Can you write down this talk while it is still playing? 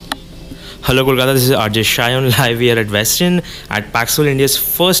Hello Kolkata, this is RJ Shai on live here at Westin at Paxful India's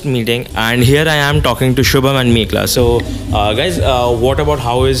first meeting, and here I am talking to Shubham and Meghla. So, guys, what about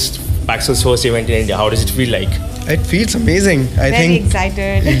how is Paxful's first event in India? How does it feel like? It feels amazing. I Very think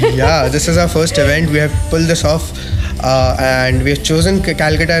excited. yeah, this is our first event. We have pulled this off, and we have chosen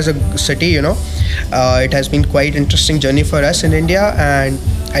Calcutta as a city. It has been quite interesting journey for us in India, and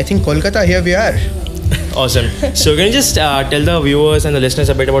I think Kolkata, here we are. Awesome. So, can you just tell the viewers and the listeners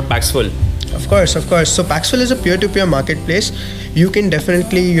a bit about Paxful? Of course. So Paxful is a peer-to-peer marketplace. You can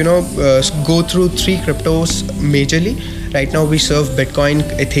definitely, go through three cryptos majorly. Right now we serve Bitcoin,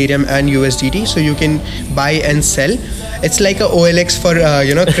 Ethereum and USDT. So you can buy and sell. It's like a OLX for,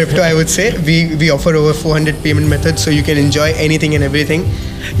 crypto, I would say. We offer over 400 payment methods. So you can enjoy anything and everything.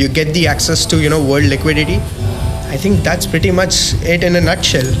 You get the access to, world liquidity. I think that's pretty much it in a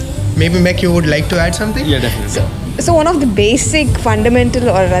nutshell. Maybe Meg, you would like to add something? Yeah, definitely. So one of the basic fundamental,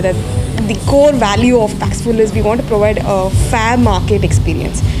 or rather the core value of Paxful is we want to provide a fair market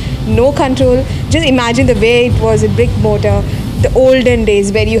experience. No control. Just imagine the way it was in brick mortar, the olden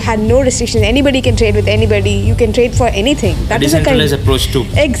days where you had no restrictions. Anybody can trade with anybody. You can trade for anything. That is a decentralized approach to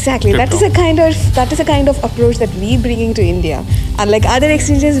exactly. Crypto. That is a kind of approach that we bringing to India. Unlike other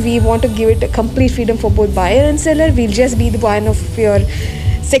exchanges, we want to give it a complete freedom for both buyer and seller. We'll just be the one of your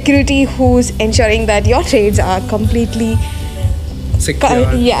security who's ensuring that your trades are completely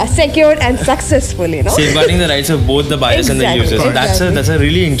secured and successful. Safeguarding the rights of both the buyers and the users. Exactly. That's a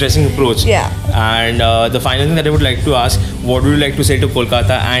really interesting approach. Yeah. And the final thing that I would like to ask, what would you like to say to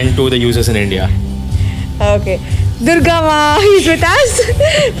Kolkata and to the users in India? Okay. Durga Ma is with us.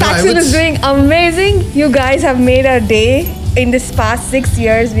 Paxful is doing amazing. You guys have made our day. In this past 6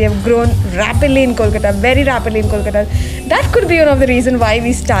 years, we have grown rapidly in Kolkata, very rapidly in Kolkata. That could be one of the reasons why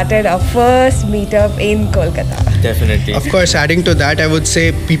we started our first meetup in Kolkata. Definitely. Of course, adding to that, I would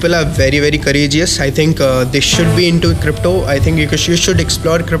say people are very, very courageous. I think they should be into crypto. I think you should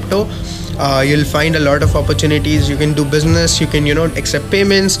explore crypto. You'll find a lot of opportunities. You can do business. You can, accept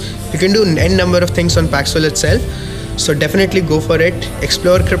payments. You can do n number of things on Paxful itself. So definitely go for it.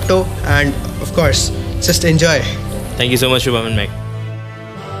 Explore crypto, and of course, just enjoy. Thank you so much, Shubham and Meg.